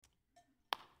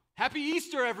Happy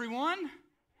Easter, everyone.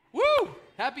 Woo!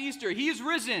 Happy Easter. He is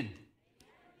risen.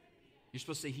 You're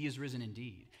supposed to say, He is risen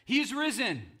indeed. He is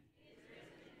risen.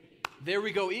 There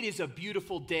we go. It is a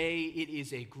beautiful day. It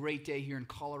is a great day here in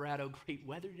Colorado. Great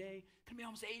weather day. Going to be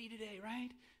almost 80 today,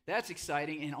 right? That's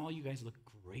exciting. And all you guys look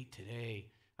great today.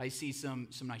 I see some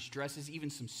nice dresses, even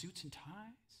some suits and ties.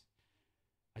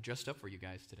 I dressed up for you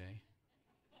guys today.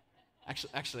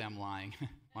 Actually, I'm lying.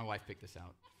 My wife picked this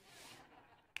out.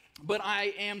 But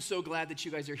I am so glad that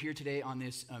you guys are here today on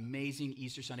this amazing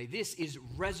Easter Sunday. This is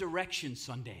Resurrection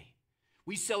Sunday.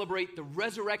 We celebrate the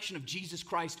resurrection of Jesus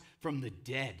Christ from the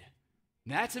dead.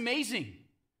 That's amazing.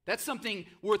 That's something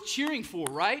worth cheering for,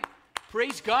 right?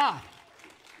 Praise God.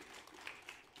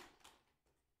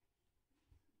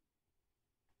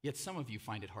 Yet some of you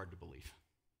find it hard to believe,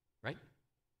 right?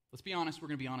 Let's be honest. We're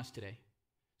going to be honest today.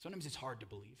 Sometimes it's hard to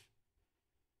believe.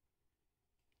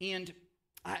 And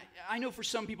I know for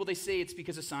some people they say it's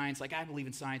because of science. Like, I believe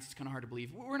in science. It's kind of hard to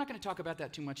believe. We're not going to talk about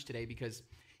that too much today because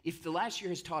if the last year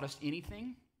has taught us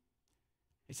anything,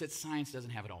 it's that science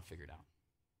doesn't have it all figured out.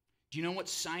 Do you know what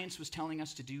science was telling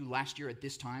us to do last year at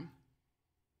this time?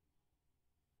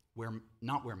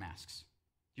 Not wear masks.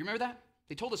 Do you remember that?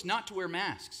 They told us not to wear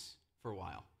masks for a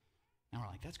while. Now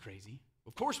we're like, that's crazy.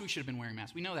 Of course we should have been wearing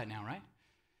masks. We know that now, right?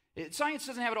 Science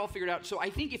doesn't have it all figured out. So I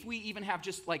think if we even have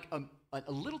just like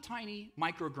a little tiny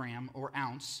microgram or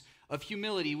ounce of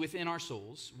humility within our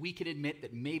souls, we can admit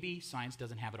that maybe science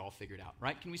doesn't have it all figured out,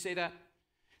 right? Can we say that?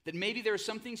 That maybe there are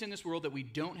some things in this world that we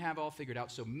don't have all figured out,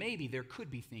 so maybe there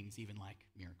could be things even like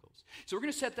miracles. So we're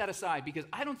going to set that aside because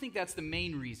I don't think that's the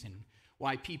main reason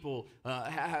why people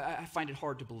find it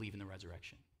hard to believe in the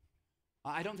resurrection.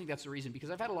 I don't think that's the reason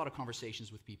because I've had a lot of conversations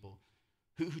with people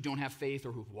who don't have faith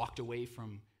or who've walked away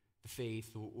from the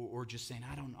faith or just saying,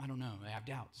 I don't know, I have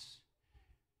doubts.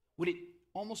 What it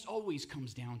almost always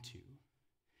comes down to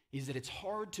is that it's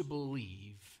hard to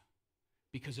believe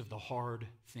because of the hard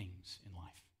things in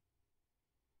life.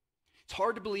 It's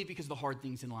hard to believe because of the hard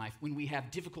things in life. When we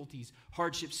have difficulties,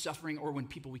 hardships, suffering, or when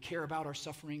people we care about are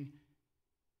suffering,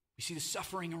 we see the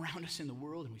suffering around us in the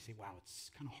world and we say, wow, it's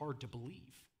kind of hard to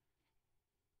believe.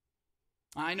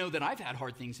 I know that I've had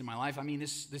hard things in my life. I mean,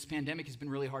 this pandemic has been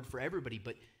really hard for everybody,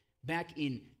 but back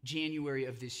in January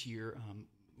of this year,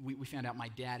 we found out my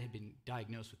dad had been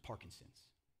diagnosed with Parkinson's.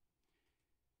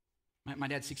 My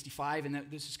dad's 65, and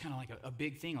this is kind of like a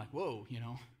big thing, like, whoa,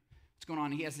 what's going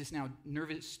on? He has this now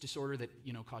nervous disorder that,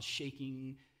 caused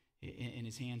shaking in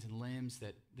his hands and limbs,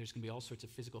 that there's going to be all sorts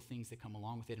of physical things that come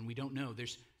along with it, and we don't know.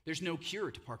 There's no cure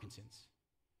to Parkinson's.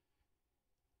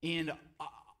 And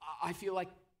I feel like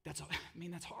that's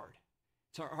hard.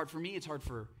 It's hard for me, it's hard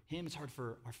for him, it's hard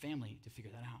for our family to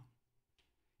figure that out.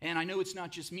 And I know it's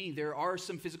not just me. There are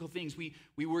some physical things. We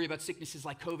worry about sicknesses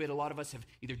like COVID. A lot of us have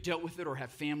either dealt with it or have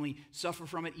family suffer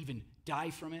from it, even die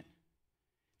from it.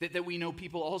 That we know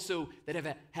people also that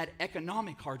have had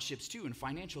economic hardships too and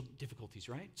financial difficulties,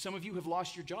 right? Some of you have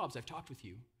lost your jobs. I've talked with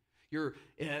you. Your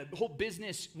whole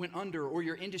business went under or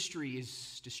your industry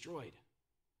is destroyed.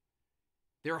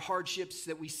 There are hardships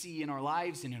that we see in our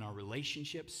lives and in our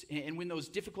relationships. And when those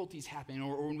difficulties happen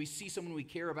or when we see someone we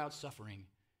care about suffering,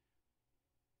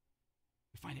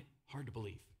 we find it hard to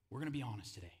believe. We're going to be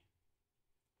honest today.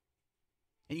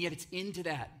 And yet it's into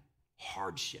that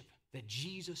hardship that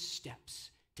Jesus steps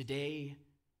today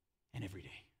and every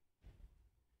day.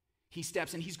 He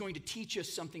steps and he's going to teach us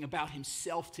something about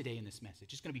himself today in this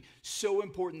message. It's going to be so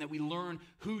important that we learn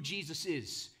who Jesus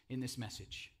is in this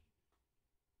message.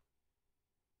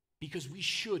 Because we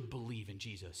should believe in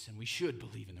Jesus and we should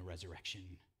believe in the resurrection.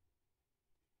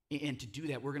 And to do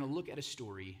that, we're going to look at a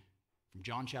story from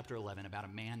John chapter 11 about a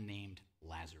man named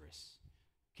Lazarus.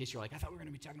 In case you're like, I thought we were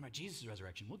going to be talking about Jesus'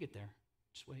 resurrection. We'll get there.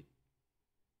 Just wait.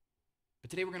 But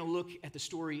today we're going to look at the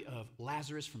story of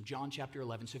Lazarus from John chapter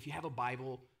 11. So if you have a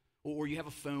Bible or you have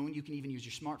a phone, you can even use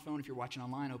your smartphone. If you're watching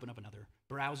online, open up another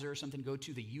browser or something. Go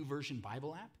to the YouVersion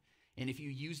Bible app. And if you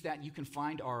use that, you can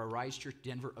find our Arise Church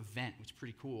Denver event, which is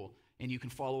pretty cool. And you can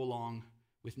follow along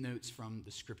with notes from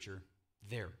the scripture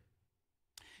there.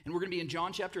 And we're going to be in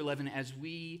John chapter 11 as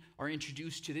we are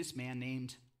introduced to this man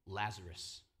named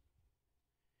Lazarus.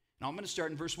 Now I'm going to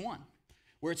start in verse 1,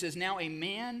 where it says, Now a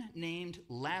man named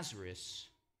Lazarus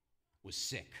was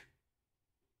sick.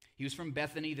 He was from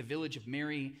Bethany, the village of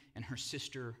Mary and her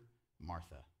sister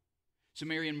Martha. So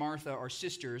Mary and Martha are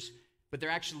sisters, but they're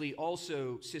actually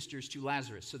also sisters to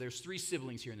Lazarus. So there's 3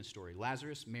 siblings here in the story: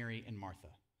 Lazarus, Mary, and Martha.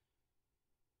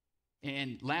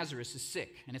 And Lazarus is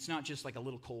sick, and it's not just like a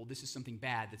little cold. This is something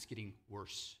bad that's getting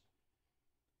worse.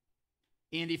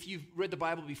 And if you've read the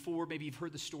Bible before, maybe you've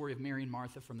heard the story of Mary and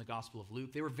Martha from the Gospel of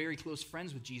Luke. They were very close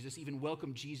friends with Jesus, even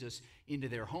welcomed Jesus into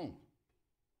their home.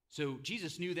 So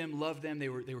Jesus knew them, loved them. They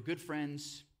were good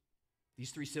friends,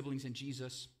 these three siblings and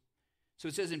Jesus. So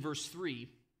it says in verse 3,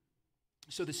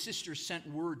 so the sisters sent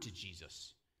word to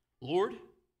Jesus, Lord,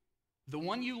 the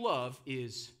one you love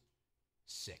is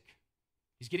sick.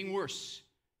 He's getting worse.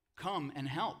 Come and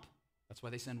help. That's why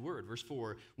they send word. Verse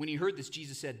 4, when he heard this,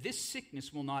 Jesus said, this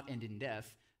sickness will not end in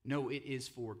death. No, it is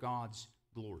for God's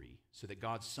glory, so that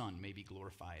God's Son may be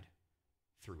glorified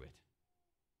through it.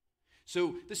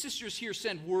 So the sisters here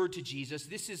send word to Jesus.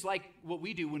 This is like what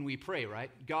we do when we pray,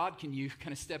 right? God, can you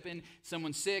kind of step in?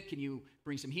 Someone's sick. Can you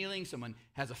bring some healing? Someone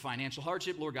has a financial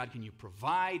hardship. Lord God, can you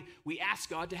provide? We ask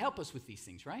God to help us with these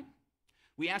things, right?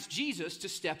 We ask Jesus to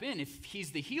step in if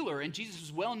he's the healer, and Jesus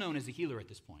is well known as a healer at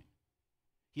this point.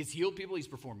 He has healed people. He's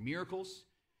performed miracles.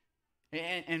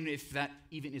 And if that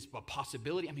even is a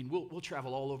possibility, I mean, we'll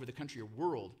travel all over the country or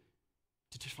world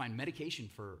to find medication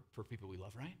for people we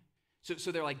love, right?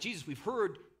 So they're like, Jesus, we've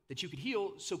heard that you could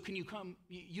heal, so can you come?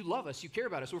 You love us. You care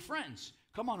about us. We're friends.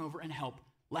 Come on over and help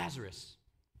Lazarus.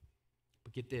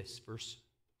 But get this, verse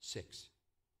 5.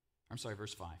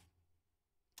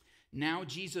 Now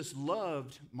Jesus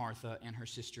loved Martha and her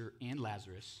sister and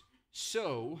Lazarus,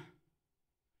 so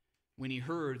when he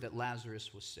heard that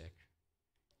Lazarus was sick,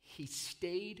 he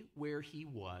stayed where he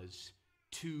was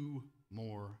 2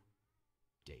 more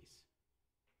days.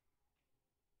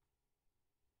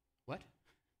 What?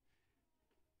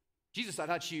 Jesus, I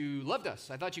thought you loved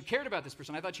us. I thought you cared about this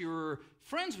person. I thought you were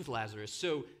friends with Lazarus.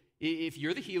 So if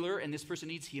you're the healer and this person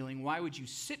needs healing, why would you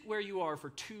sit where you are for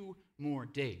 2 more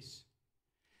days?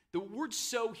 The word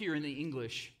so here in the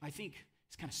English, I think,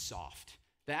 is kind of soft.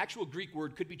 The actual Greek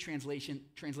word could be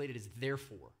translated as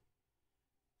therefore.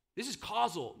 This is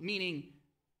causal, meaning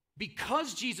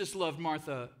because Jesus loved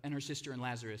Martha and her sister and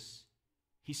Lazarus,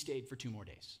 he stayed for 2 more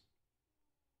days.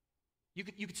 You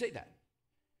could say that.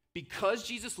 Because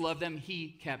Jesus loved them, he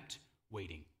kept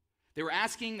waiting. They were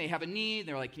asking, they have a need.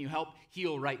 They're like, can you help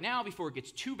heal right now before it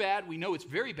gets too bad? We know it's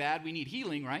very bad. We need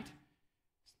healing, right?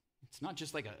 It's not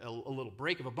just like a little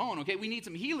break of a bone, okay? We need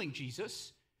some healing,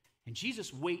 Jesus. And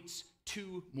Jesus waits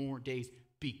 2 more days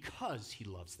because he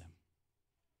loves them.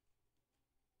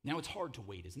 Now it's hard to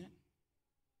wait, isn't it?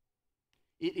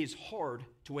 It is hard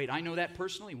to wait. I know that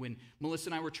personally. When Melissa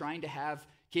and I were trying to have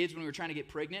kids, when we were trying to get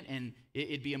pregnant, and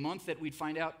it'd be a month that we'd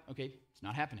find out, okay, it's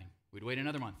not happening. We'd wait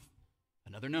another month,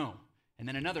 another no, and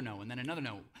then another no, and then another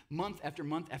no. Month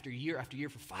after year,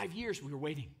 for 5 years we were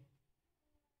waiting.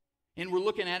 And we're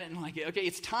looking at it and like, okay,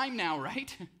 it's time now,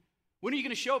 right? When are you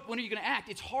going to show up? When are you going to act?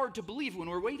 It's hard to believe when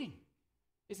we're waiting,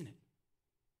 isn't it?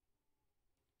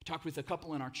 I talked with a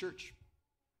couple in our church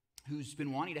who's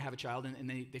been wanting to have a child, and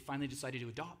they finally decided to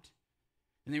adopt.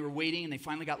 And they were waiting, and they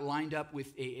finally got lined up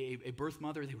with a birth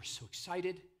mother. They were so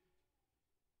excited.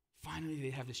 Finally, they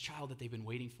have this child that they've been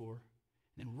waiting for.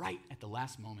 And then right at the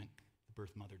last moment, the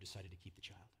birth mother decided to keep the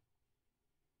child.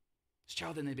 This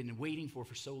child that they've been waiting for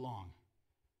so long.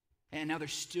 And now they're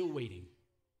still waiting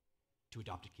to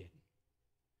adopt a kid.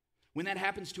 When that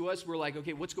happens to us, we're like,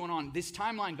 okay, what's going on? This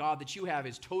timeline, God, that you have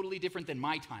is totally different than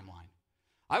my timeline.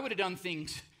 I would have done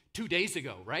things 2 days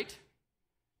ago, right?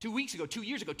 2 weeks ago, 2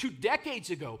 years ago, 2 decades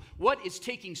ago. What is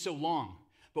taking so long?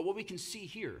 But what we can see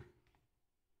here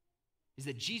is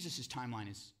that Jesus'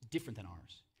 timeline is different than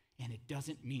ours. And it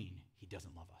doesn't mean he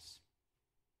doesn't love us.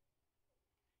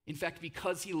 In fact,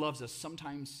 because he loves us,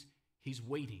 sometimes he's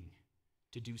waiting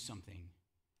to do something,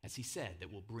 as he said,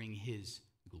 that will bring his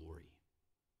glory.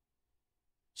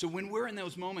 So when we're in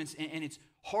those moments, and it's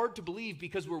hard to believe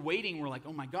because we're waiting, we're like,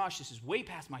 oh my gosh, this is way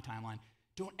past my timeline.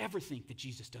 Don't ever think that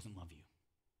Jesus doesn't love you.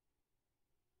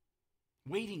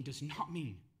 Waiting does not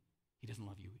mean he doesn't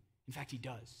love you. In fact, he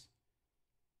does.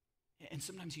 And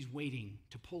sometimes he's waiting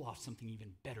to pull off something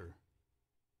even better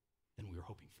than we were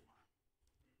hoping for.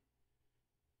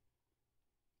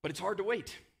 But it's hard to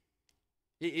wait.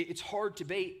 It's hard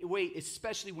to wait,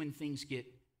 especially when things get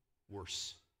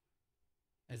worse,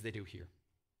 as they do here.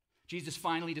 Jesus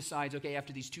finally decides, okay,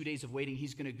 after these 2 days of waiting,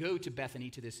 he's going to go to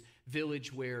Bethany, to this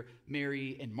village where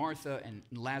Mary and Martha and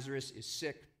Lazarus is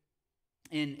sick.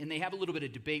 And they have a little bit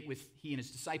of debate with he and his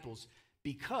disciples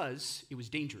because it was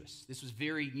dangerous. This was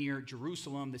very near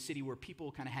Jerusalem, the city where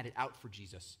people kind of had it out for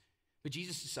Jesus. But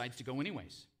Jesus decides to go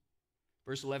anyways.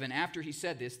 Verse 11, after he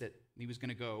said this, that he was going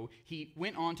to go, he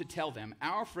went on to tell them,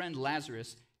 our friend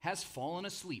Lazarus has fallen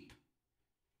asleep,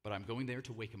 but I'm going there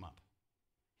to wake him up.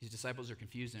 His disciples are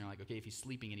confused, and they're like, okay, if he's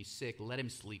sleeping and he's sick, let him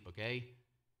sleep, okay?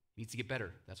 He needs to get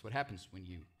better. That's what happens when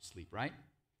you sleep, right?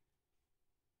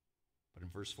 But in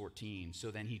verse 14,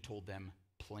 so then he told them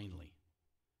plainly,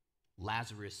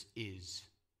 Lazarus is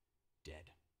dead.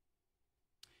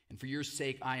 And for your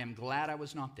sake, I am glad I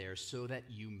was not there, so that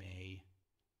you may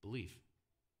believe.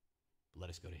 But let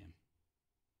us go to him.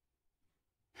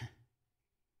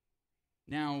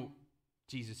 Now,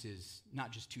 Jesus is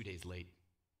not just 2 days late.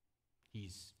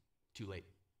 He's too late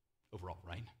overall,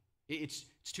 right? It's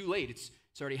too late. It's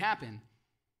already happened.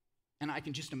 And I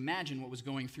can just imagine what was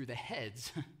going through the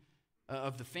heads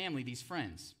of the family, these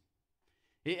friends.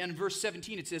 In verse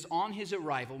 17, it says, on his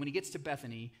arrival, when he gets to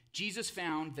Bethany, Jesus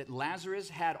found that Lazarus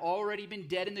had already been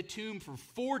dead in the tomb for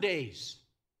 4 days.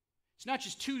 It's not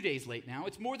just 2 days late now,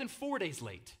 it's more than 4 days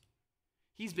late.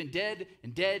 He's been dead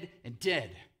and dead and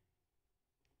dead.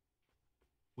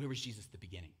 Where was Jesus at the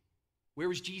beginning? Where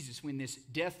was Jesus when this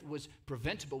death was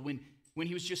preventable, when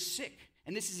he was just sick?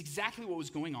 And this is exactly what was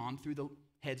going on through the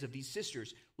heads of these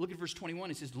sisters. Look at verse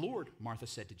 21. It says, Lord, Martha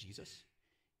said to Jesus,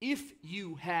 if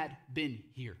you had been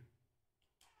here,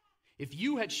 if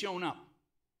you had shown up,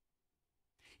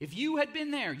 if you had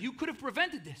been there, you could have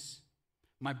prevented this.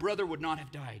 My brother would not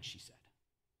have died, she said.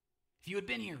 If you had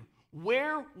been here,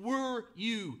 where were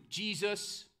you,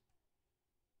 Jesus?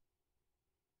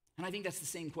 And I think that's the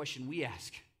same question we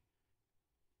ask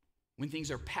when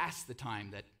things are past the time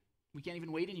that we can't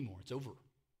even wait anymore. It's over.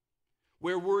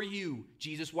 Where were you,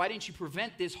 Jesus? Why didn't you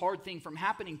prevent this hard thing from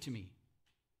happening to me?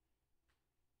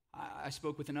 I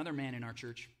spoke with another man in our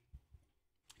church.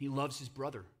 He loves his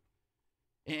brother,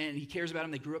 and he cares about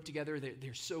him. They grew up together.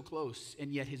 They're so close,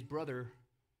 and yet his brother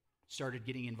started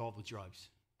getting involved with drugs.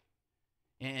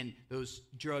 And those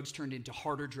drugs turned into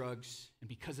harder drugs, and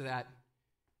because of that,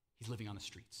 he's living on the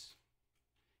streets.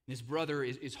 And his brother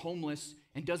is homeless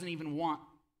and doesn't even want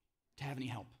to have any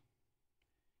help.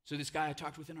 So this guy I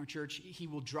talked with in our church, he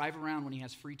will drive around when he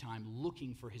has free time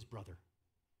looking for his brother.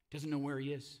 Doesn't know where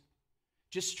he is.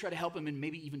 Just to try to help him and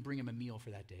maybe even bring him a meal for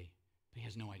that day. But he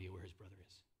has no idea where his brother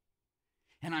is.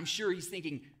 And I'm sure he's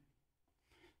thinking,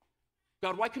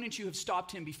 God, why couldn't you have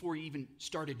stopped him before he even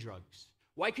started drugs?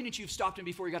 Why couldn't you have stopped him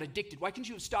before he got addicted? Why couldn't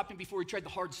you have stopped him before he tried the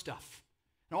hard stuff?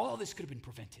 And all of this could have been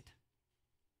prevented.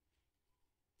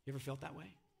 You ever felt that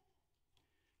way?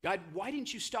 God, why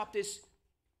didn't you stop this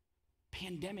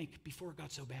pandemic before it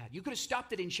got so bad? You could have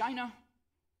stopped it in China,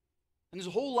 and this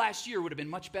whole last year would have been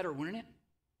much better, wouldn't it?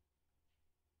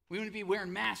 We wouldn't be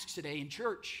wearing masks today in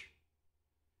church.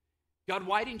 God,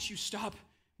 why didn't you stop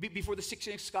before the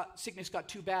sickness got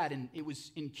too bad and it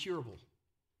was incurable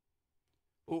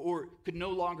or could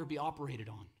no longer be operated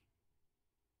on?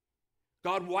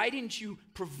 God, why didn't you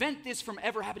prevent this from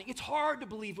ever happening? It's hard to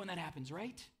believe when that happens,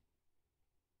 right?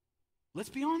 Let's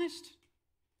be honest.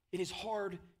 It is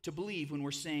hard to believe when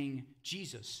we're saying,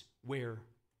 Jesus, where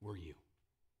were you?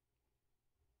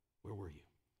 Where were you?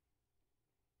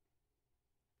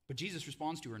 But Jesus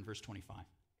responds to her in verse 25.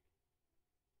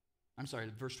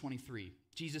 Verse 23.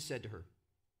 Jesus said to her,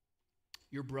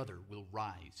 your brother will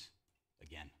rise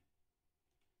again.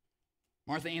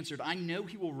 Martha answered, I know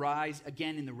he will rise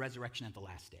again in the resurrection at the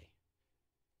last day.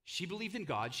 She believed in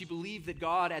God. She believed that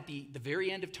God at the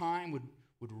very end of time would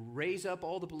raise up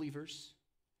all the believers.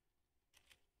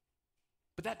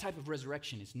 But that type of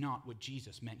resurrection is not what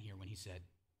Jesus meant here when he said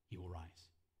he will rise.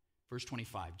 Verse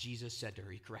 25, Jesus said to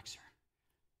her, he corrects her.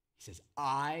 He says,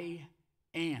 I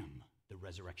am the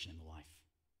resurrection and the life.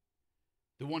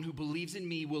 The one who believes in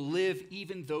me will live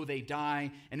even though they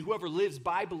die, and whoever lives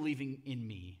by believing in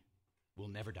me will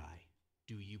never die.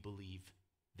 Do you believe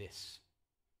this?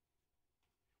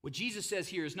 What Jesus says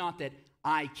here is not that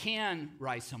I can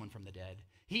rise someone from the dead.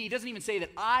 He doesn't even say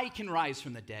that I can rise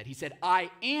from the dead. He said,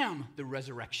 I am the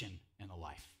resurrection and the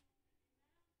life.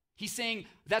 He's saying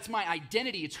that's my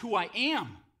identity. It's who I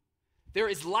am. There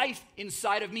is life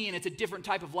inside of me, and it's a different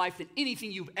type of life than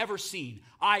anything you've ever seen.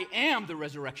 I am the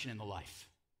resurrection and the life.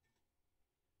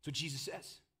 That's what Jesus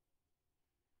says.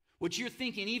 What you're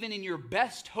thinking, even in your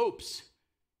best hopes,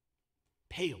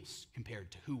 pales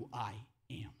compared to who I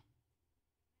am.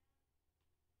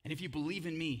 And if you believe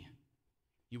in me,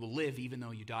 you will live even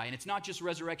though you die. And it's not just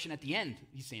resurrection at the end,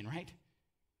 he's saying, right?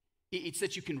 It's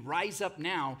that you can rise up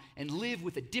now and live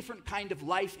with a different kind of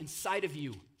life inside of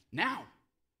you now.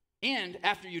 And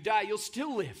after you die, you'll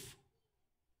still live.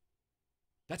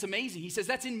 That's amazing. He says,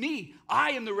 that's in me.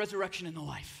 I am the resurrection and the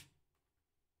life.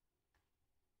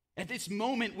 At this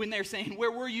moment when they're saying,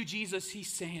 where were you, Jesus? He's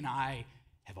saying, I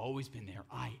have always been there.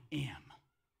 I am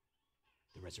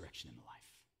the resurrection and the life.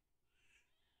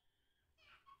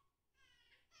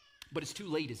 But it's too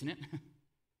late, isn't it?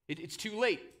 It's too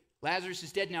late. Lazarus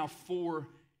is dead now 4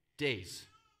 days.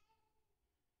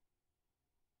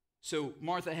 So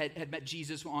Martha had met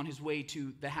Jesus on his way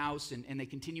to the house, and they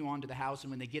continue on to the house, and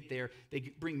when they get there,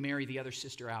 they bring Mary, the other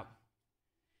sister, out.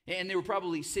 And they were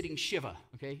probably sitting Shiva,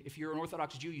 okay? If you're an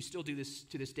Orthodox Jew, you still do this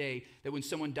to this day, that when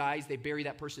someone dies, they bury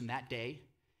that person that day,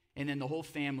 and then the whole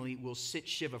family will sit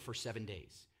Shiva for 7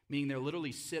 days, meaning they'll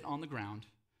literally sit on the ground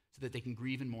so that they can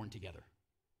grieve and mourn together.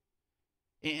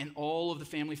 And all of the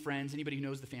family friends, anybody who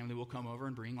knows the family, will come over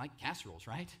and bring like casseroles,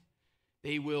 right?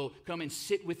 They will come and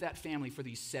sit with that family for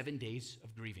these 7 days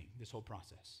of grieving, this whole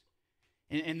process.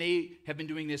 And they have been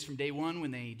doing this from day 1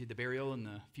 when they did the burial and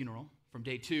the funeral, from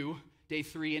day 2, day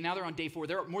 3, and now they're on day 4.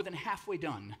 They're more than halfway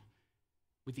done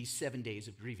with these 7 days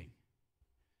of grieving.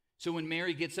 So when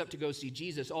Mary gets up to go see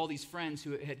Jesus, all these friends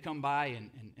who had come by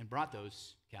and brought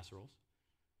those casseroles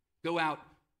go out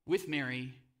with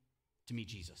Mary to meet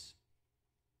Jesus.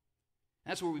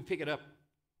 That's where we pick it up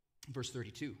in verse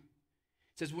 32.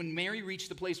 It says, when Mary reached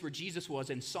the place where Jesus was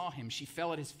and saw him, she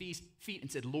fell at his feet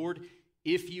and said, Lord,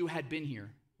 if you had been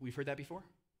here, we've heard that before,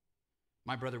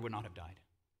 my brother would not have died.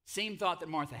 Same thought that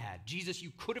Martha had. Jesus,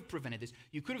 you could have prevented this.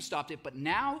 You could have stopped it, but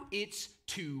now it's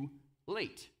too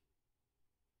late.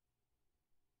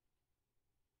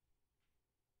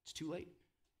 It's too late.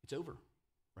 It's over,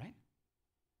 right?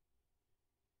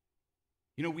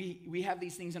 You know, we have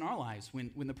these things in our lives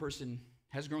when the person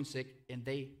has grown sick and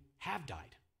they have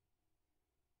died.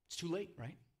 It's too late,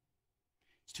 right?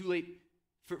 It's too late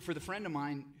for the friend of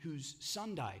mine whose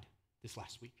son died this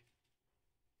last week.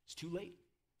 It's too late.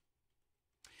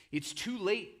 It's too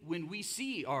late when we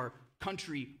see our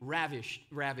country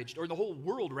ravaged, or the whole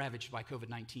world ravaged by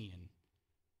COVID-19.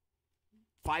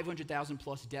 500,000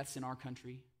 plus deaths in our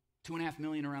country, 2.5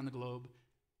 million around the globe,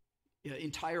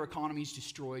 entire economies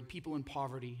destroyed, people in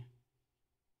poverty.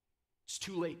 It's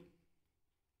too late.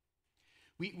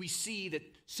 We see that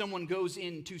someone goes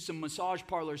into some massage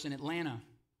parlors in Atlanta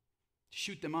to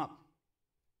shoot them up.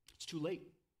 It's too late.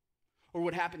 Or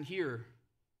what happened here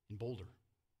in Boulder.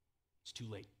 It's too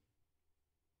late.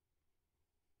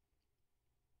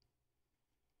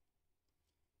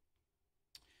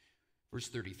 Verse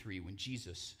 33, when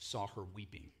Jesus saw her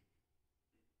weeping,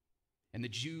 and the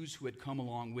Jews who had come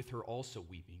along with her also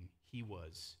weeping, he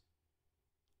was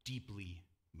deeply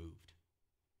moved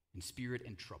in spirit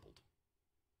and troubled.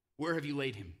 Where have you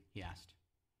laid him? He asked.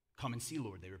 Come and see,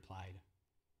 Lord, they replied.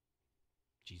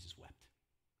 Jesus wept.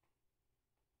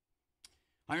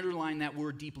 I underline that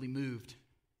word deeply moved.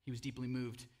 He was deeply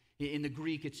moved. In the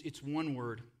Greek, it's one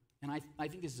word, and I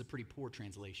think this is a pretty poor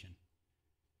translation.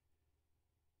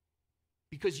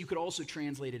 Because you could also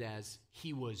translate it as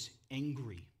he was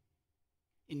angry,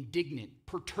 indignant,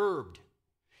 perturbed.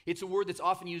 It's a word that's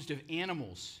often used of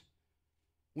animals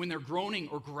when they're groaning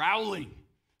or growling.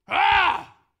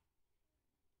 Ah!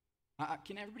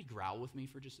 Can everybody growl with me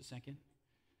for just a second?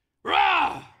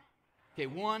 Rah! Okay,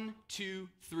 1, 2,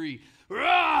 3.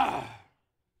 Rah!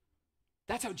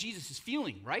 That's how Jesus is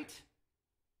feeling, right?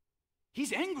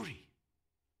 He's angry.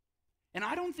 And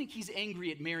I don't think he's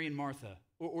angry at Mary and Martha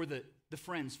or the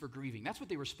friends for grieving. That's what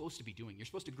they were supposed to be doing. You're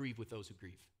supposed to grieve with those who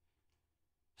grieve.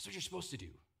 That's what you're supposed to do.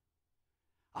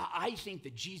 I think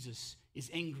that Jesus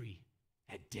is angry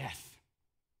at death.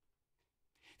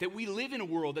 That we live in a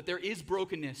world that there is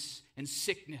brokenness and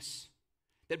sickness,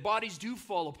 that bodies do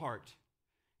fall apart,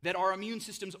 that our immune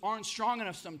systems aren't strong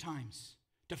enough sometimes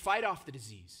to fight off the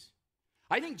disease.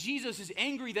 I think Jesus is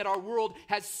angry that our world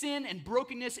has sin and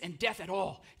brokenness and death at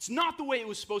all. It's not the way it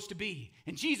was supposed to be.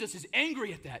 And Jesus is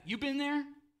angry at that. You been there?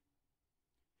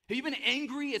 Have you been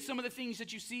angry at some of the things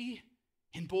that you see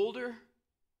in Boulder?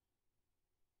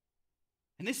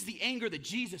 And this is the anger that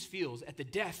Jesus feels at the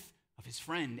death of his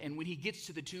friend. And when he gets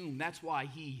to the tomb, that's why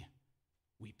he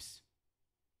weeps.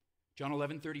 John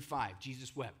 11:35,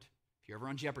 Jesus wept. If you're ever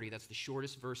on Jeopardy, that's the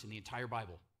shortest verse in the entire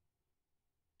Bible.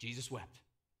 Jesus wept.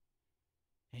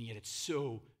 And yet it's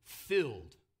so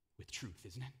filled with truth,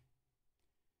 isn't it?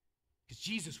 Because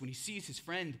Jesus, when he sees his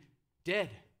friend dead,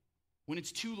 when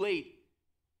it's too late,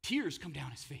 tears come down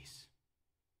his face.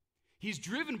 He's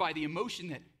driven by the emotion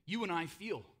that you and I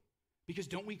feel. Because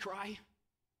don't we cry?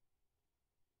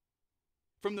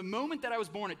 From the moment that I was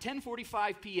born at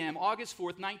 10:45 p.m., August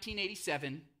 4th,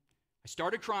 1987, I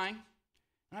started crying,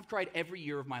 and I've cried every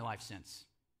year of my life since.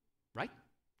 Right?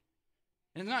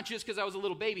 And it's not just because I was a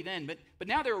little baby then, but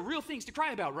now there are real things to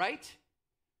cry about, right?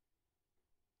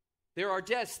 There are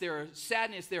deaths, there are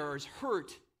sadness, there is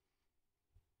hurt.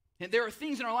 And there are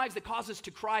things in our lives that cause us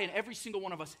to cry, and every single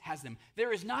one of us has them.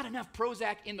 There is not enough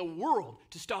Prozac in the world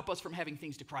to stop us from having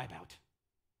things to cry about,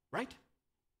 right?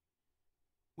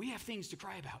 We have things to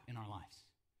cry about in our lives.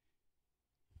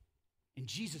 And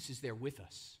Jesus is there with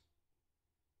us,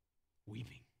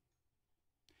 weeping.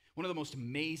 one of the most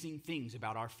amazing things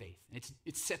about our faith, and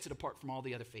it sets it apart from all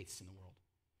the other faiths in the world,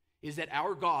 is that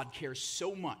our God cares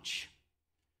so much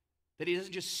that he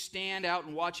doesn't just stand out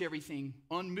and watch everything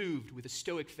unmoved with a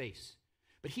stoic face,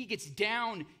 but he gets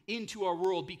down into our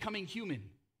world, becoming human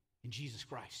in Jesus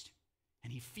Christ,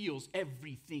 and he feels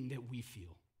everything that we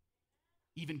feel,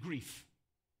 even grief.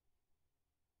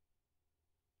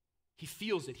 He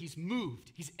feels it. He's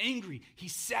moved. He's angry.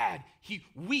 He's sad. He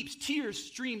weeps. Tears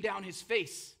stream down his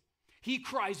face. He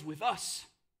cries with us.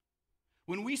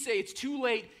 When we say it's too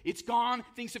late, it's gone,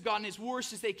 things have gotten as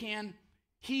worse as they can,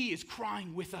 he is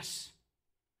crying with us.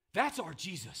 That's our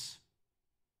Jesus.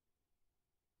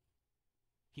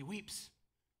 He weeps.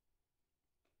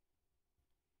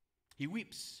 He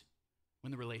weeps when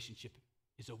the relationship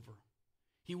is over.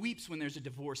 He weeps when there's a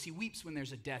divorce. He weeps when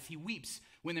there's a death. He weeps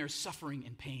when there's suffering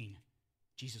and pain.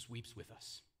 Jesus weeps with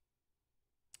us.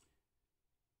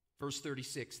 Verse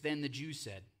 36, then the Jews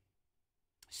said,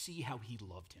 see how he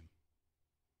loved him.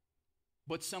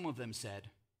 But some of them said,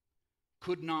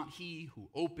 could not he who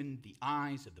opened the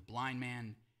eyes of the blind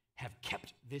man have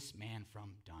kept this man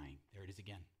from dying? There it is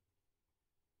again.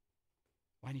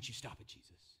 Why didn't you stop it,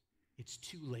 Jesus? It's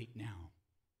too late now.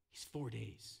 He's 4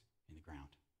 days in the ground.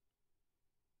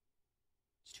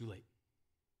 It's too late.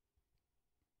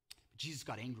 But Jesus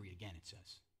got angry again, it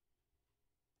says.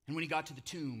 And when he got to the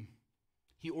tomb,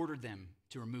 he ordered them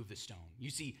to remove the stone. You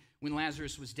see, when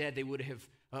Lazarus was dead, they would have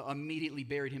immediately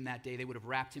buried him that day. They would have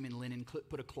wrapped him in linen,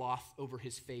 put a cloth over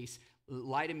his face,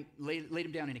 laid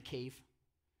him down in a cave,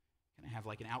 kind of have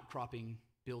like an outcropping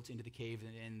built into the cave,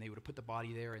 and they would have put the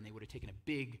body there, and they would have taken a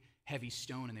big, heavy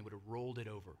stone, and they would have rolled it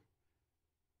over.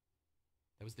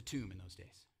 That was the tomb in those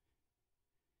days.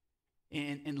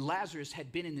 And Lazarus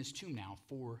had been in this tomb now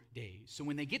 4 days. So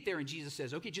when they get there and Jesus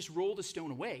says, okay, just roll the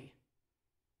stone away,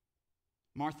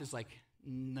 Martha's like,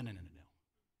 no.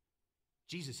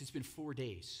 Jesus, it's been 4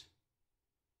 days.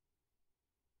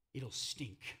 It'll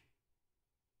stink.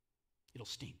 It'll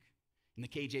stink. In the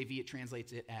KJV, it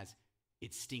translates it as,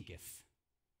 it stinketh.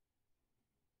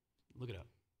 Look it up.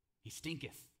 He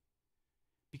stinketh.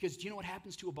 Because do you know what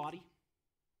happens to a body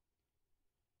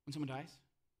when someone dies?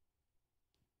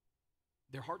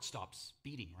 Their heart stops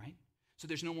beating, right? So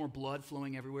there's no more blood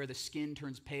flowing everywhere. The skin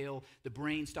turns pale. The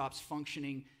brain stops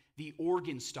functioning. The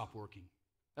organs stop working.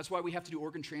 That's why we have to do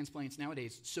organ transplants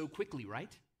nowadays so quickly,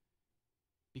 right?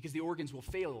 Because the organs will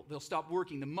fail. They'll stop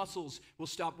working. The muscles will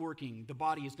stop working. The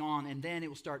body is gone, and then it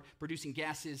will start producing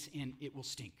gases, and it will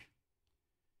stink.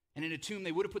 And in a tomb,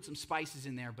 they would have put some spices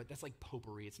in there, but that's like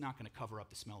potpourri. It's not going to cover up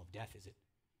the smell of death, is it?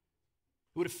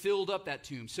 It would have filled up that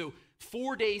tomb. So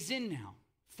 4 days in now,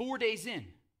 4 days in,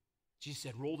 Jesus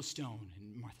said, roll the stone.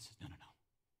 And Martha says, no.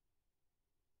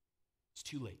 It's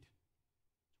too late.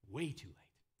 Way too late.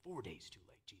 4 days too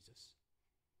late, Jesus.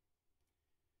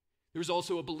 There was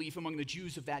also a belief among the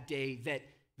Jews of that day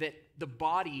that the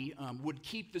body would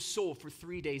keep the soul for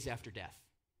 3 days after death.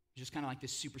 Just kind of like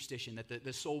this superstition that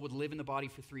the soul would live in the body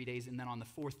for 3 days and then on the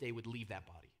fourth day would leave that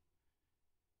body.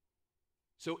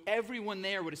 So everyone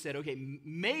there would have said, okay,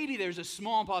 maybe there's a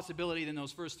small possibility that in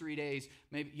those first 3 days,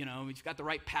 maybe, if you've got the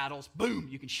right paddles, boom,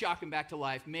 you can shock him back to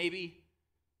life, maybe.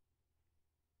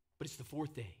 But it's the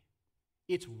fourth day.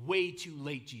 It's way too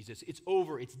late, Jesus. It's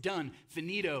over. It's done.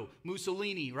 Finito.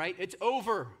 Mussolini, right? It's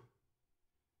over.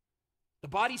 The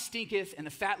body stinketh and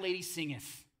the fat lady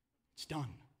singeth. It's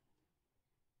done.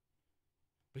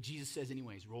 But Jesus says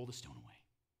anyways, roll the stone away.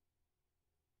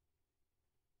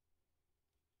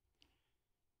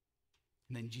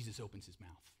 And then Jesus opens his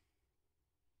mouth.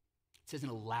 It says in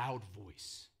a loud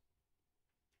voice,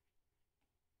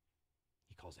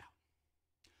 he calls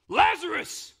out,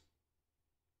 Lazarus!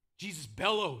 Jesus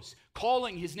bellows,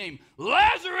 calling his name,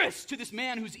 Lazarus, to this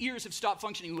man whose ears have stopped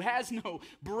functioning, who has no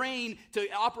brain to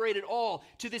operate at all,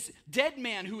 to this dead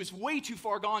man who is way too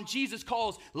far gone. Jesus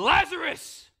calls,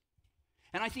 Lazarus!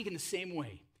 And I think in the same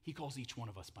way, he calls each one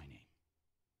of us by name.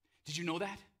 Did you know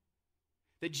that?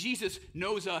 That Jesus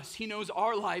knows us, he knows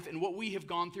our life and what we have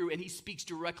gone through, and he speaks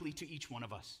directly to each one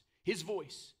of us. His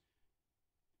voice.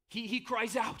 He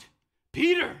cries out,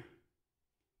 Peter!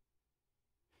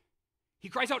 He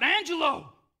cries out,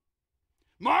 Angelo!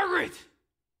 Margaret!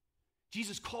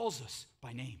 Jesus calls us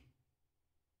by name.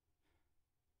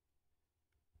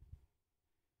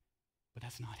 But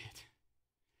that's not it.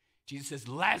 Jesus says,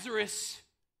 Lazarus,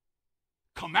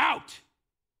 come out!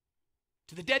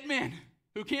 To the dead man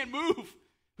who can't move,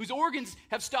 whose organs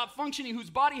have stopped functioning, whose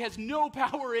body has no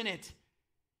power in it.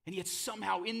 And yet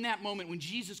somehow in that moment when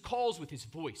Jesus calls with his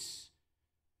voice,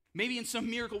 maybe in some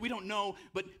miracle, we don't know,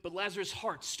 but Lazarus'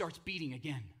 heart starts beating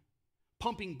again,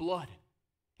 pumping blood.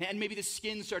 And maybe the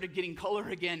skin started getting color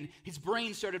again. His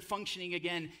brain started functioning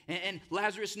again. And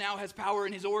Lazarus now has power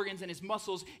in his organs and his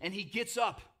muscles, and he gets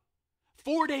up.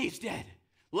 4 days dead.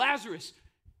 Lazarus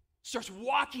starts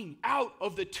walking out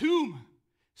of the tomb,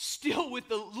 still with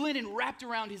the linen wrapped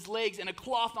around his legs and a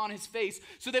cloth on his face,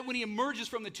 so that when he emerges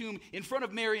from the tomb in front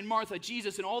of Mary and Martha,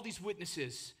 Jesus, and all these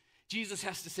witnesses, Jesus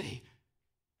has to say,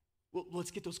 well,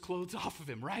 let's get those clothes off of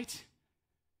him, right?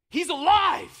 He's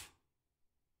alive!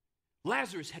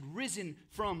 Lazarus had risen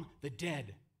from the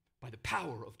dead by the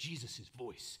power of Jesus'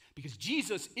 voice, because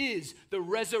Jesus is the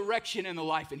resurrection and the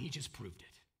life, and he just proved it.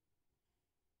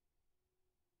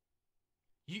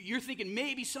 You're thinking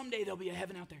maybe someday there'll be a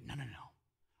heaven out there. No.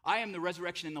 I am the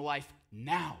resurrection and the life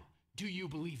now. Do you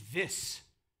believe this?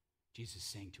 Jesus is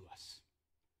saying to us.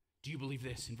 Do you believe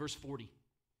this? In verse 40.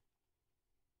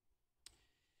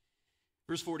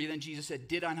 Verse 40, then Jesus said,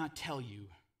 did I not tell you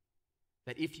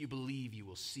that if you believe, you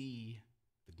will see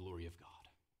the glory of God?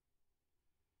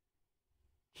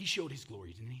 He showed his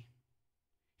glory, didn't he?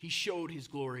 He showed his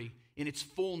glory in its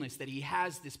fullness, that he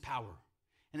has this power,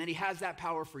 and that he has that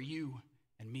power for you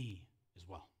and me as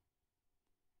well.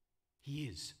 He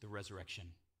is the resurrection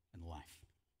and the life.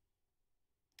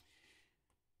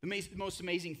 The most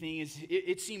amazing thing is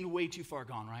it seemed way too far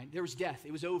gone, right? There was death.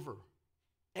 It was over.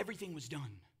 Everything was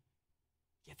done.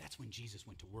 Yet that's when Jesus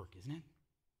went to work, isn't it?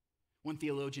 One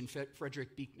theologian,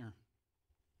 Frederick Buechner,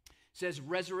 says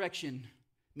resurrection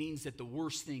means that the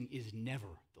worst thing is never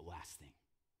the last thing.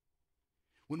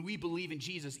 When we believe in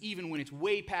Jesus, even when it's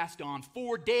way past gone,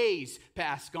 4 days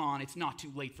past gone, it's not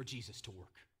too late for Jesus to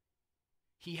work.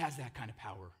 He has that kind of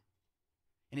power.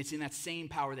 And it's in that same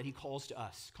power that he calls to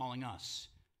us, calling us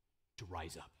to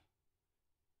rise up.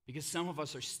 Because some of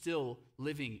us are still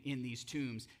living in these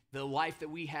tombs. The life that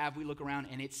we have, we look around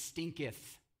and it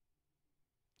stinketh.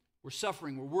 We're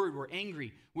suffering, we're worried, we're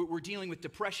angry, we're dealing with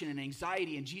depression and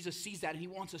anxiety, and Jesus sees that and he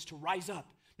wants us to rise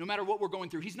up. No matter what we're going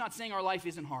through, he's not saying our life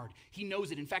isn't hard. He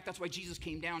knows it. In fact, that's why Jesus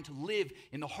came down to live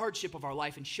in the hardship of our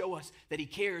life and show us that he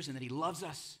cares and that he loves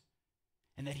us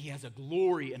and that he has a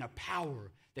glory and a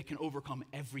power that can overcome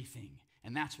everything.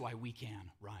 And that's why we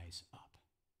can rise up.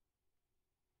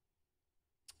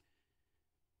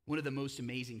 One of the most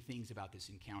amazing things about this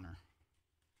encounter,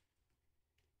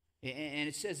 and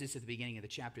it says this at the beginning of the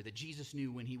chapter, that Jesus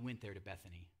knew when he went there to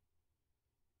Bethany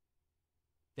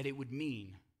that it would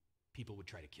mean people would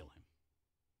try to kill him.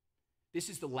 This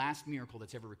is the last miracle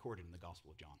that's ever recorded in the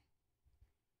Gospel of John.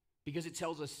 Because it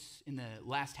tells us in the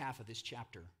last half of this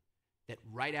chapter that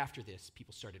right after this,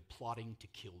 people started plotting to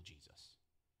kill Jesus.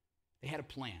 They had a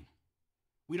plan.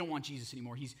 We don't want Jesus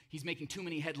anymore. He's making too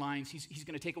many headlines. He's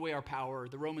going to take away our power.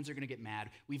 The Romans are going to get mad.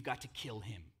 We've got to kill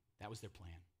him. That was their plan.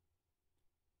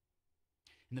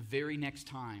 And the very next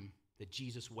time that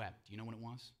Jesus wept, do you know when it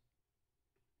was?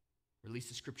 Or at least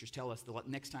the scriptures tell us the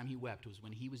next time he wept was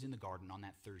when he was in the garden on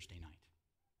that Thursday night.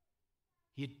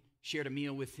 He had shared a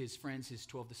meal with his friends, his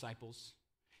 12 disciples,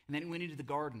 and then he went into the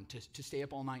garden to stay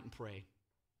up all night and pray.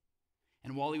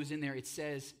 And while he was in there, it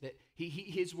says that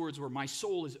his words were, "My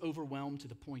soul is overwhelmed to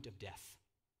the point of death."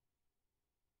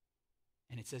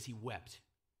 And it says he wept,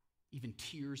 even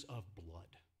tears of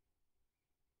blood.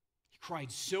 He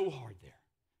cried so hard there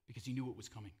because he knew what was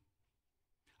coming.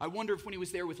 I wonder if when he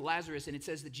was there with Lazarus, and it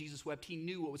says that Jesus wept, he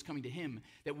knew what was coming to him,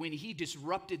 that when he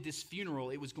disrupted this funeral,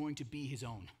 it was going to be his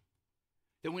own.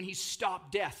 That when he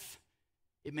stopped death,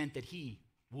 it meant that he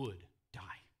would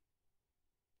die.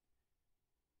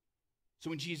 So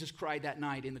when Jesus cried that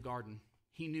night in the garden,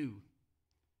 he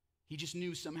just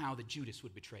knew somehow that Judas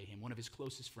would betray him, one of his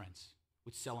closest friends,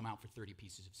 would sell him out for 30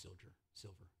 pieces of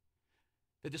silver.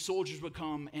 That the soldiers would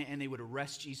come and they would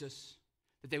arrest Jesus,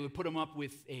 that they would put him up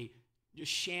with a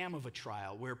sham of a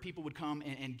trial where people would come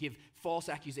and give false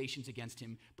accusations against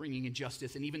him, bringing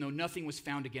injustice. And even though nothing was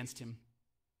found against him,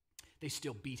 they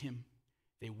still beat him.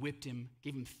 They whipped him,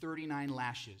 gave him 39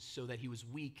 lashes so that he was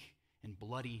weak and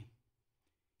bloody.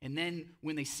 And then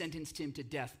when they sentenced him to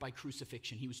death by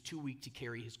crucifixion, he was too weak to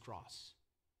carry his cross.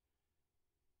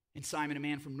 And Simon, a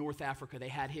man from North Africa, they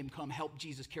had him come help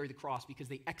Jesus carry the cross because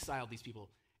they exiled these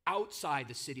people outside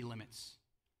the city limits,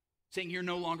 saying, "You're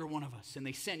no longer one of us." And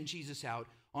they sent Jesus out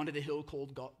onto the hill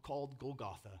called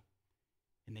Golgotha,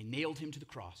 and they nailed him to the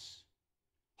cross,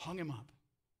 hung him up.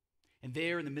 And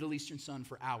there in the Middle Eastern sun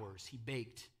for hours, he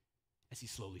baked as he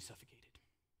slowly suffocated.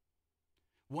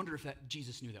 Wonder if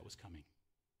Jesus knew that was coming.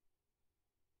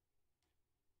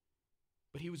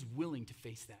 But he was willing to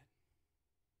face that,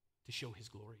 to show his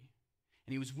glory.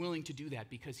 And he was willing to do that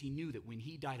because he knew that when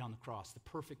he died on the cross, the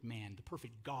perfect man, the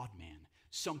perfect God-man,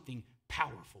 something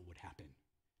powerful would happen,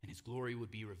 and his glory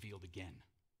would be revealed again.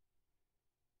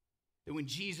 that when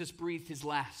Jesus breathed his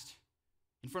last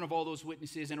in front of all those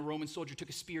witnesses, and a Roman soldier took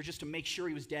a spear just to make sure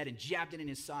he was dead and jabbed it in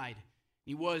his side,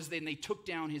 then they took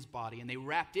down his body and they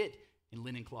wrapped it in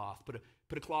linen cloth,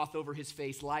 put a cloth over his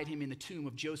face, laid him in the tomb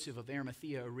of Joseph of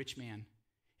Arimathea, a rich man,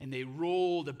 and they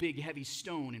rolled a big heavy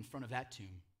stone in front of that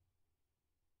tomb.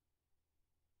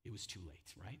 It was too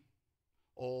late, right?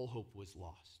 All hope was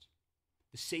lost.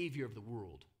 The Savior of the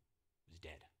world was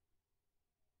dead.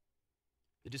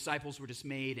 The disciples were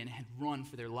dismayed and had run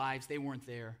for their lives. They weren't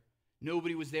there.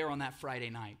 Nobody was there on that Friday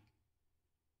night,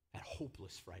 that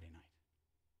hopeless Friday night.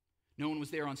 No one was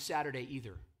there on Saturday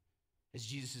either, as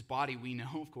Jesus' body, we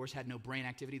know, of course, had no brain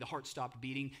activity. The heart stopped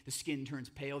beating, the skin turns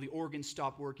pale, the organs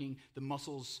stop working, the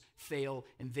muscles fail,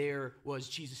 and there was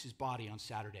Jesus' body on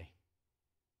Saturday.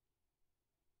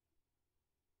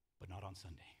 But not on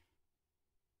Sunday.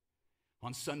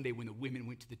 On Sunday, when the women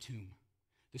went to the tomb,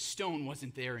 the stone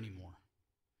wasn't there anymore.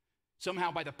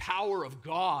 Somehow, by the power of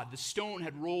God, the stone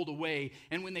had rolled away,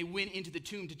 and when they went into the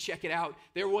tomb to check it out,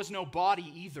 there was no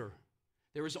body either.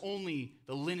 There was only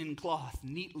the linen cloth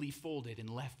neatly folded and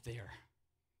left there.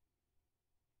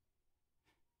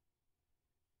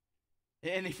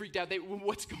 And they freaked out.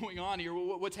 What's going on here?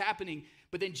 What's happening?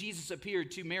 But then Jesus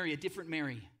appeared to Mary, a different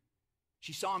Mary.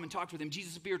 She saw him and talked with him.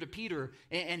 Jesus appeared to Peter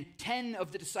and 10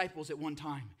 of the disciples at one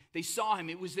time. They saw him.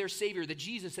 It was their Savior. The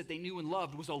Jesus that they knew and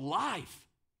loved was alive.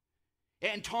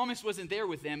 And Thomas wasn't there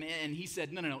with them, and he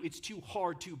said, no, it's too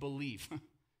hard to believe.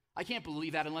 I can't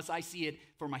believe that unless I see it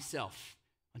for myself,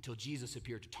 until Jesus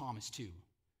appeared to Thomas too.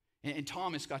 And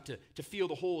Thomas got to feel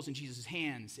the holes in Jesus'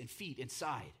 hands and feet and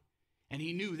side. And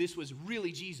he knew this was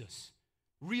really Jesus,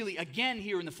 really again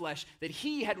here in the flesh, that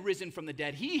he had risen from the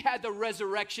dead. He had the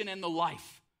resurrection and the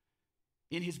life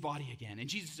in his body again. And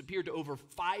Jesus appeared to over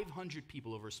 500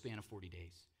 people over a span of 40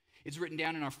 days. It's written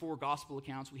down in our 4 gospel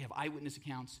accounts. We have eyewitness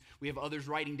accounts. We have others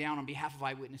writing down on behalf of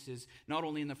eyewitnesses, not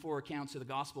only in the 4 accounts of the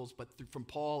Gospels, but from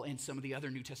Paul and some of the other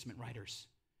New Testament writers.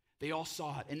 They all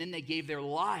saw it, and then they gave their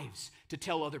lives to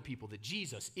tell other people that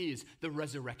Jesus is the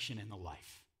resurrection and the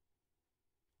life.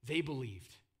 They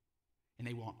believed, and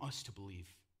they want us to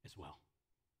believe as well.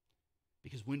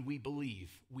 Because when we believe,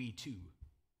 we too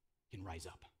can rise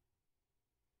up.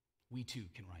 We too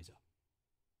can rise up.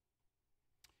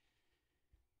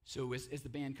 So as the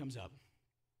band comes up,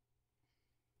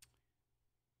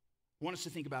 I want us to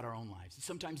think about our own lives.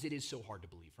 Sometimes it is so hard to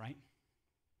believe, right?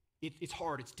 It's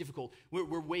hard, it's difficult.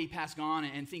 We're way past gone,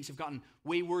 and things have gotten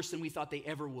way worse than we thought they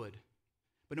ever would.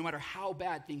 But no matter how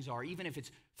bad things are, even if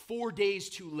it's 4 days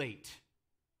too late,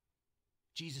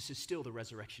 Jesus is still the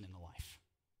resurrection and the life.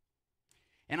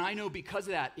 And I know because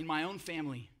of that, in my own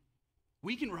family,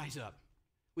 we can rise up.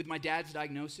 With my dad's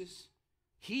diagnosis,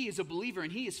 he is a believer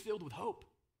and he is filled with hope.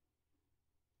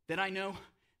 That I know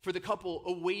for the couple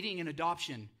awaiting an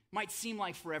adoption might seem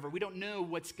like forever. We don't know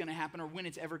what's going to happen or when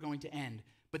it's ever going to end.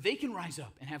 But they can rise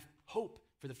up and have hope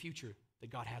for the future that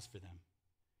God has for them.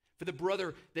 For the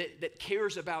brother that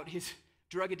cares about his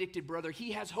drug-addicted brother,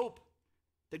 he has hope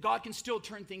that God can still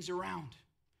turn things around.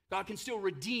 God can still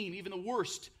redeem even the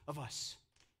worst of us.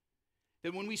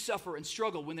 That when we suffer and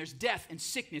struggle, when there's death and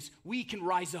sickness, we can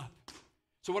rise up.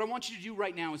 So what I want you to do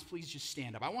right now is please just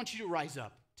stand up. I want you to rise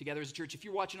up together as a church. If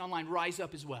you're watching online, rise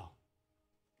up as well.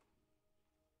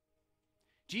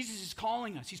 Jesus is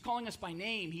calling us. He's calling us by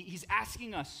name. He's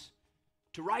asking us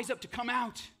to rise up, to come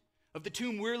out of the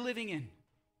tomb we're living in.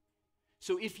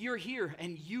 So if you're here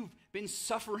and you've been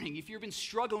suffering, if you've been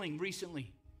struggling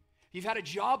recently, if you've had a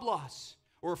job loss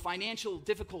or financial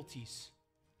difficulties,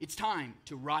 it's time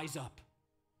to rise up.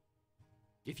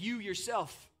 If you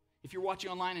yourself, if you're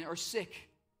watching online and are sick,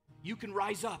 you can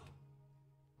rise up.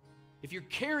 If you're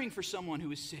caring for someone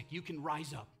who is sick, you can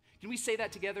rise up. Can we say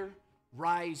that together?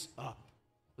 Rise up.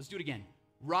 Let's do it again.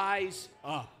 Rise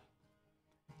up.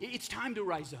 It's time to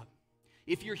rise up.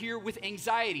 If you're here with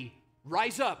anxiety,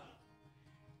 rise up.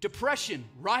 Depression,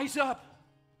 rise up.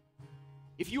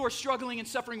 If you are struggling and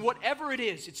suffering, whatever it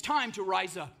is, it's time to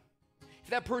rise up.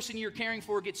 If that person you're caring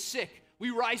for gets sick,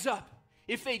 we rise up.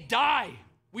 If they die,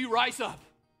 we rise up.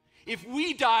 If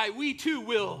we die, we too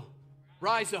will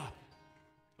rise up.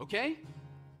 Okay?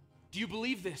 Do you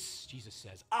believe this? Jesus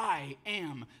says, I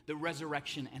am the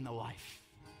resurrection and the life.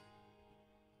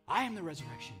 I am the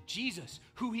resurrection. Jesus,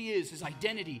 who he is, his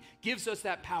identity, gives us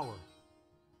that power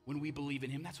when we believe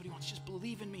in him. That's what he wants. Just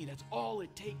believe in me. That's all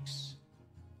it takes.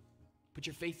 Put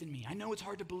your faith in me. I know it's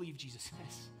hard to believe, Jesus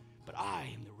says, but I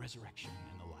am the resurrection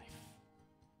and the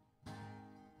life.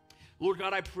 Lord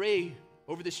God, I pray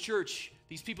over this church,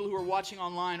 these people who are watching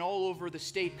online all over the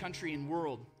state, country, and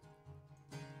world.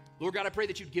 Lord God, I pray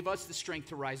that you'd give us the strength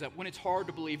to rise up when it's hard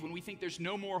to believe, when we think there's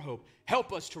no more hope.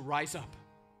 Help us to rise up.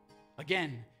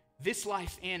 Again, this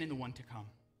life and in the one to come.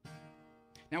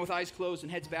 Now, with eyes closed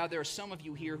and heads bowed, there are some of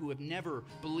you here who have never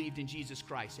believed in Jesus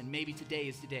Christ, and maybe today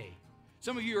is the day.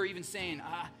 Some of you are even saying,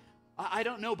 I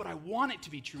don't know, but I want it to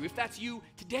be true. If that's you,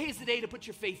 today is the day to put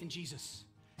your faith in Jesus,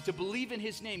 to believe in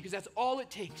his name, because that's all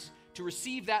it takes to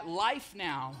receive that life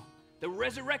now, the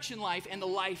resurrection life, and the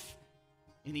life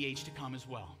in the age to come as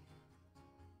well.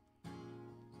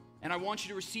 And I want you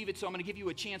to receive it, so I'm going to give you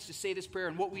a chance to say this prayer.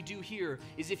 And what we do here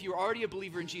is if you're already a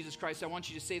believer in Jesus Christ, I want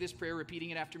you to say this prayer, repeating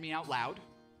it after me out loud.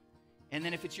 And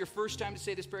then if it's your first time to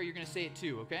say this prayer, you're going to say it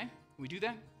too, okay? Can we do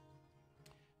that?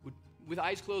 With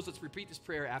eyes closed, let's repeat this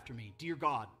prayer after me. Dear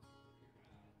God,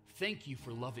 thank you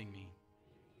for loving me.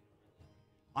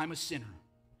 I'm a sinner.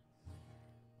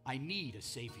 I need a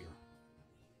Savior.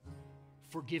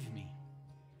 Forgive me.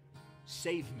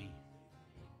 Save me.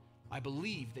 I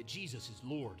believe that Jesus is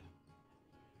Lord.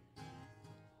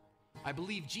 I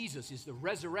believe Jesus is the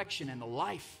resurrection and the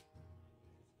life.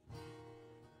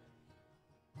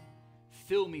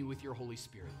 Fill me with your Holy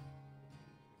Spirit.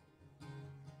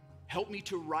 Help me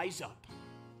to rise up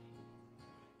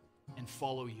and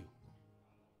follow you.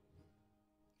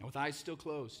 And with eyes still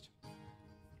closed,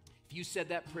 if you said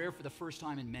that prayer for the first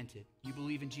time and meant it, you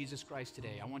believe in Jesus Christ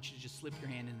today, I want you to just slip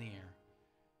your hand in the air.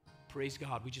 Praise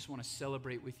God. We just want to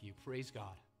celebrate with you. Praise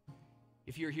God.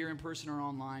 If you're here in person or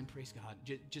online, praise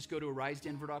God. Just go to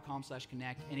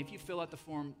arisedenver.com/connect. And if you fill out the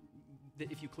form,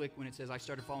 if you click when it says, I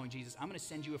started following Jesus, I'm going to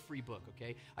send you a free book,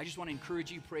 okay? I just want to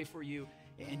encourage you, pray for you,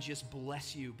 and just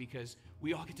bless you, because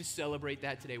we all get to celebrate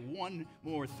that today. 1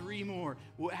 more, 3 more,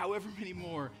 however many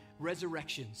more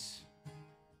resurrections.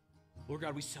 Lord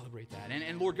God, we celebrate that.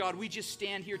 And Lord God, we just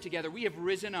stand here together. We have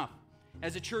risen up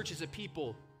as a church, as a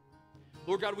people.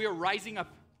 Lord God, we are rising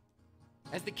up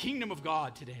as the kingdom of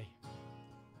God today.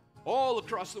 All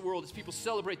across the world as people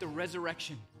celebrate the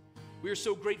resurrection. We are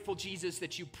so grateful, Jesus,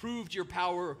 that you proved your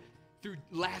power through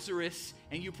Lazarus,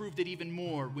 and you proved it even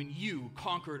more when you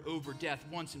conquered over death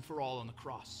once and for all on the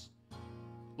cross.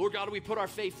 Lord God, we put our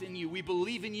faith in you. We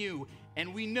believe in you,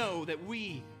 and we know that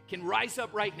we can rise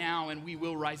up right now, and we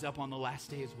will rise up on the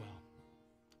last day as well.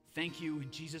 Thank you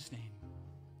in Jesus' name.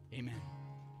 Amen.